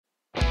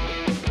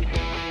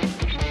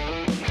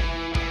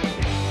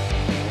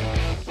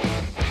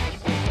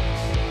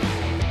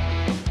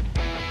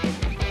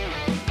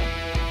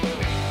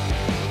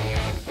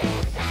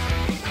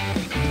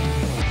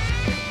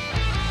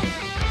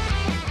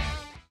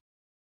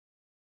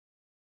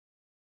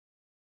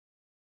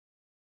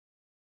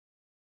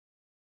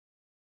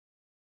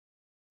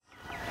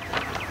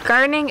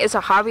Gardening is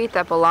a hobby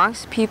that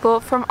belongs to people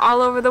from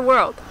all over the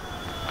world.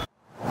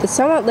 The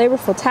somewhat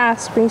laborful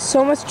task brings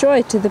so much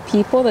joy to the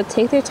people that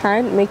take their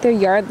time to make their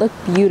yard look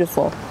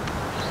beautiful.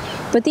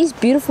 But these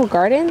beautiful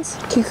gardens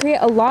can create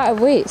a lot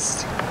of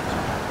waste.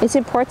 It's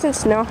important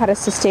to know how to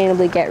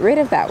sustainably get rid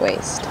of that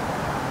waste.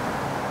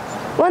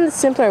 One of the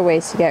simpler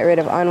ways to get rid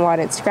of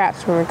unwanted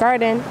scraps from your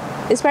garden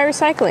is by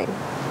recycling.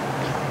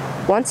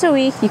 Once a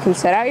week, you can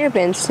set out your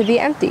bins to be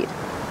emptied.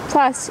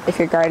 Plus, if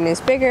your garden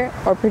is bigger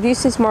or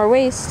produces more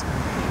waste,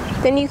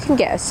 then you can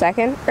get a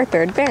second or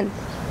third bin.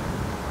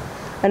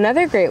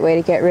 Another great way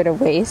to get rid of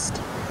waste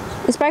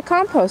is by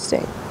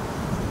composting.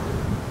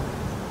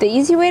 The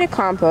easy way to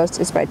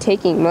compost is by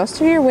taking most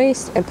of your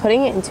waste and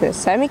putting it into a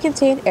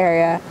semi-contained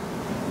area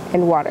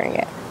and watering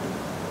it.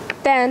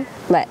 Then,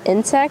 let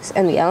insects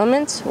and the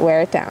elements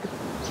wear it down.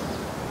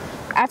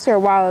 After a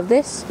while of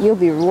this, you'll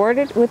be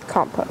rewarded with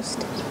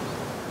compost.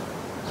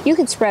 You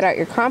can spread out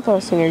your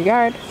compost in your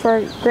yard for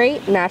a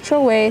great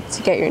natural way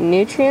to get your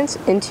nutrients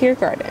into your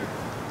garden.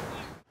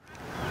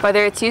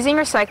 Whether it's using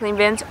recycling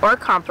bins or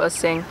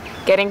composting,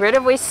 getting rid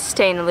of waste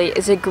sustainably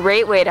is a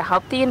great way to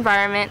help the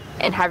environment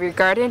and have your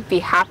garden be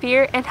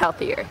happier and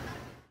healthier.